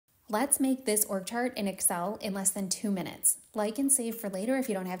Let's make this org chart in Excel in less than 2 minutes. Like and save for later if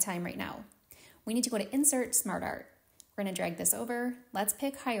you don't have time right now. We need to go to Insert, Smart Art. We're going to drag this over. Let's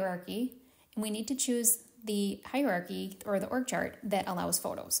pick Hierarchy, and we need to choose the hierarchy or the org chart that allows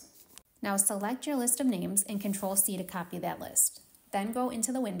photos. Now select your list of names and Control-C to copy that list. Then go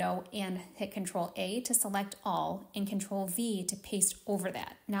into the window and hit Control-A to select all and Control-V to paste over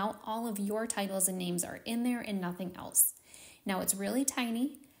that. Now all of your titles and names are in there and nothing else. Now it's really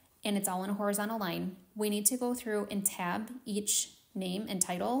tiny and it's all in a horizontal line. We need to go through and tab each name and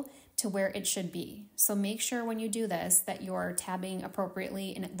title to where it should be. So make sure when you do this that you're tabbing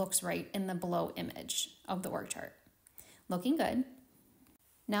appropriately and it looks right in the below image of the org chart. Looking good.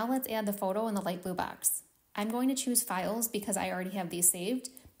 Now let's add the photo in the light blue box. I'm going to choose Files because I already have these saved,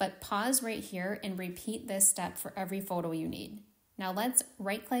 but pause right here and repeat this step for every photo you need. Now let's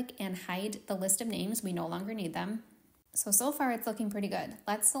right click and hide the list of names. We no longer need them. So far it's looking pretty good.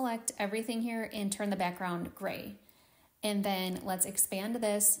 Let's select everything here and turn the background gray. And then let's expand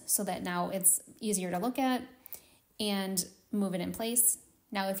this so that now it's easier to look at and move it in place.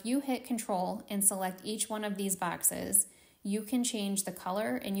 Now if you hit Control and select each one of these boxes, you can change the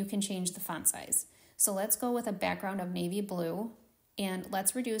color and you can change the font size. So let's go with a background of navy blue and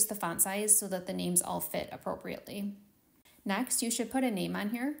let's reduce the font size so that the names all fit appropriately. Next, you should put a name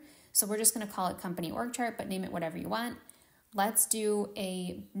on here. So we're just going to call it Company Org Chart, but name it whatever you want. Let's do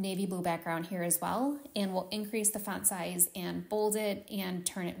a navy blue background here as well, and we'll increase the font size and bold it and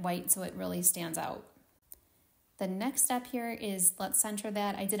turn it white so it really stands out. The next step here is let's center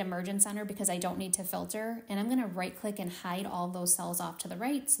that. I did a merge and center because I don't need to filter, and I'm going to right click and hide all those cells off to the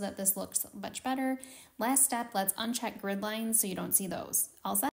right so that this looks much better. Last step, let's uncheck grid lines so you don't see those. All set?